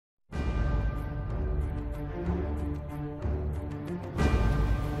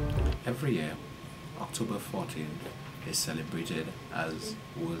Every year, October 14th is celebrated as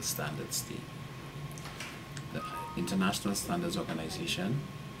World Standards Day. The International Standards Organization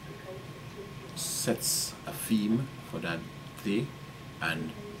sets a theme for that day,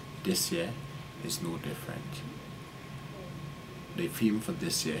 and this year is no different. The theme for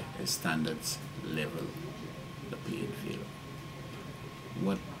this year is Standards Level the Playing Field.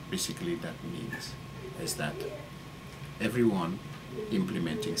 What basically that means is that everyone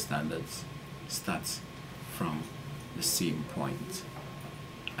implementing standards starts from the same point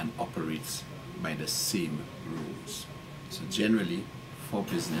and operates by the same rules. So generally, for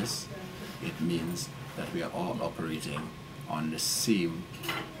business, it means that we are all operating on the same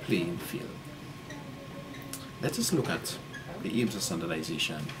playing field. Let us look at the aims of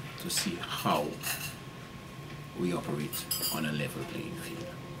standardization to see how we operate on a level playing field.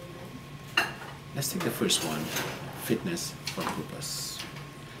 Let's take the first one, fitness for purpose.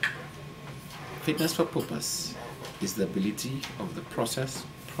 Fitness for purpose is the ability of the process,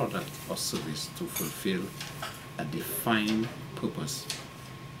 product, or service to fulfill a defined purpose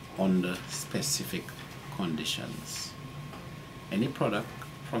under specific conditions. Any product,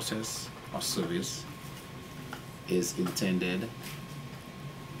 process, or service is intended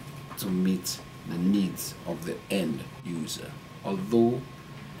to meet the needs of the end user, although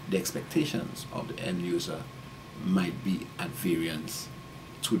the expectations of the end user might be at variance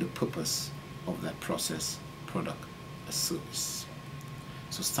to the purpose of that process, product, or service.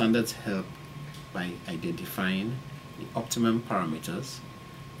 So standards help by identifying the optimum parameters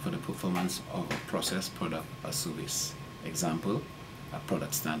for the performance of a process, product, or service. Example, a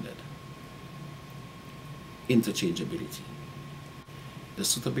product standard. Interchangeability. The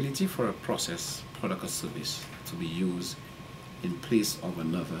suitability for a process, product, or service to be used in place of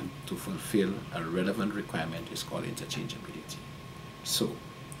another to fulfill a relevant requirement is called interchangeability. So,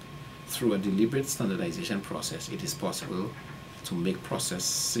 through a deliberate standardization process, it is possible to make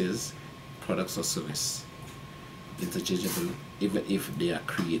processes, products, or service interchangeable even if they are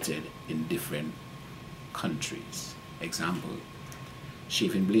created in different countries. Example,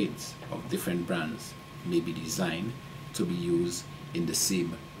 shaving blades of different brands may be designed to be used in the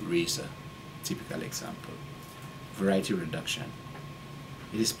same razor. Typical example. Variety reduction.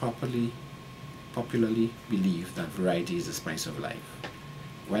 It is popularly believed that variety is the spice of life.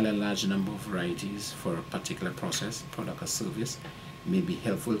 While a large number of varieties for a particular process, product, or service may be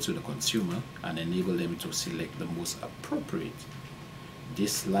helpful to the consumer and enable them to select the most appropriate,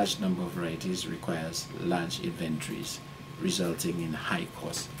 this large number of varieties requires large inventories, resulting in high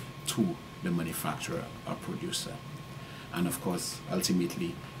costs to the manufacturer or producer. And of course,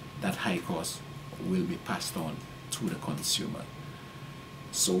 ultimately, that high cost will be passed on to the consumer.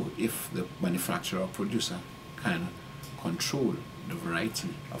 So if the manufacturer or producer can control the variety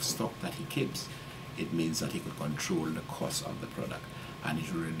of stock that he keeps, it means that he could control the cost of the product, and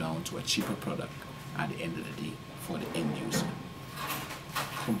it will redound to a cheaper product at the end of the day for the end user.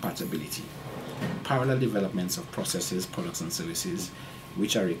 Compatibility. Parallel developments of processes, products, and services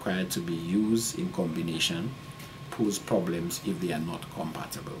which are required to be used in combination pose problems if they are not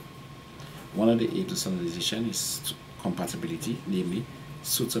compatible. One of the aims of standardization is compatibility, namely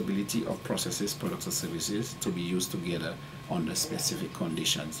suitability of processes, products, or services to be used together under specific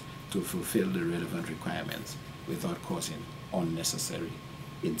conditions to fulfill the relevant requirements without causing unnecessary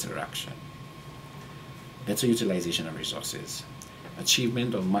interaction. Better utilization of resources.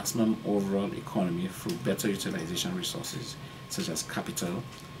 Achievement of maximum overall economy through better utilization of resources such as capital,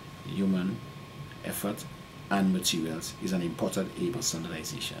 human effort, and materials is an important aim of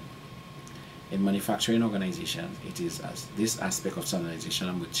standardization. In manufacturing organizations, it is as this aspect of standardization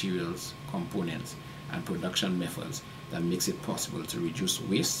of materials, components, and production methods that makes it possible to reduce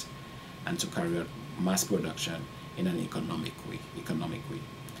waste and to carry out mass production in an economic way.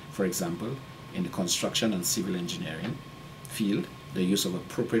 For example, in the construction and civil engineering field, the use of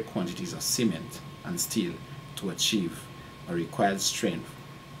appropriate quantities of cement and steel to achieve a required strength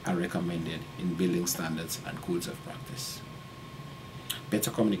are recommended in building standards and codes of practice.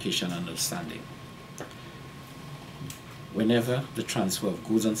 Better communication and understanding. Whenever the transfer of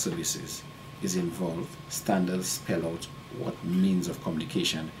goods and services is involved, standards spell out what means of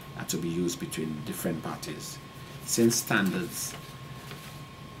communication are to be used between different parties. Since standards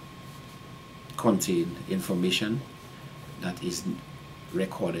contain information that is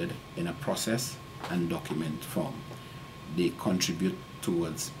recorded in a process and document form, they contribute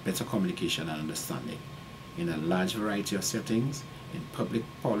towards better communication and understanding in a large variety of settings, in public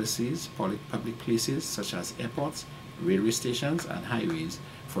policies, public places such as airports, railway stations, and highways.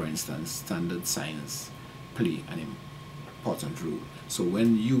 For instance, standard signs play an important role. So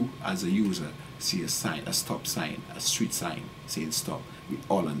when you as a user see a sign, a stop sign, a street sign saying stop, we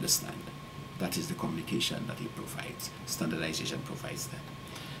all understand. That is the communication that it provides. Standardization provides that.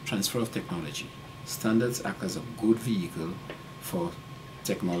 Transfer of technology. Standards act as a good vehicle for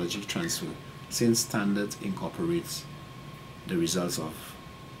technology transfer, since standards incorporates the results of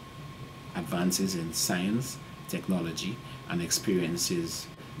advances in science, technology, and experiences.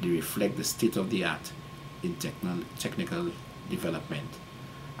 They reflect the state of the art in technical development.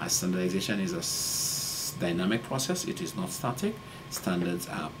 As standardization is a dynamic process, it is not static. Standards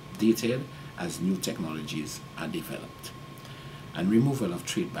are updated as new technologies are developed. And removal of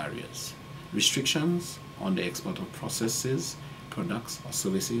trade barriers. Restrictions on the export of processes, products, or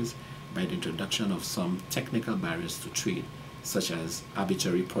services by the introduction of some technical barriers to trade, such as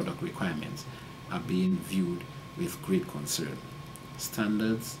arbitrary product requirements, are being viewed with great concern.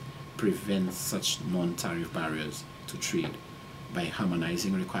 Standards prevent such non-tariff barriers to trade by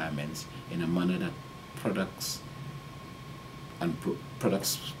harmonizing requirements in a manner that products,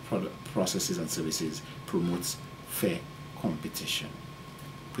 processes, and services promotes fair competition.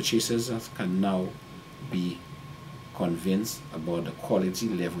 Purchasers can now be convinced about the quality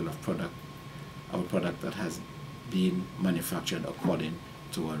level of product that has been manufactured according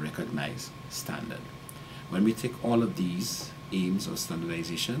to a recognized standard. When we take all of these aims of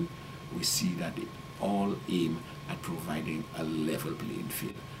standardization, we see that they all aim at providing a level playing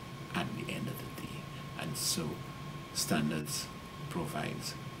field at the end of the day. And so standards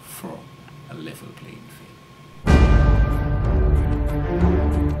provides for a level playing field.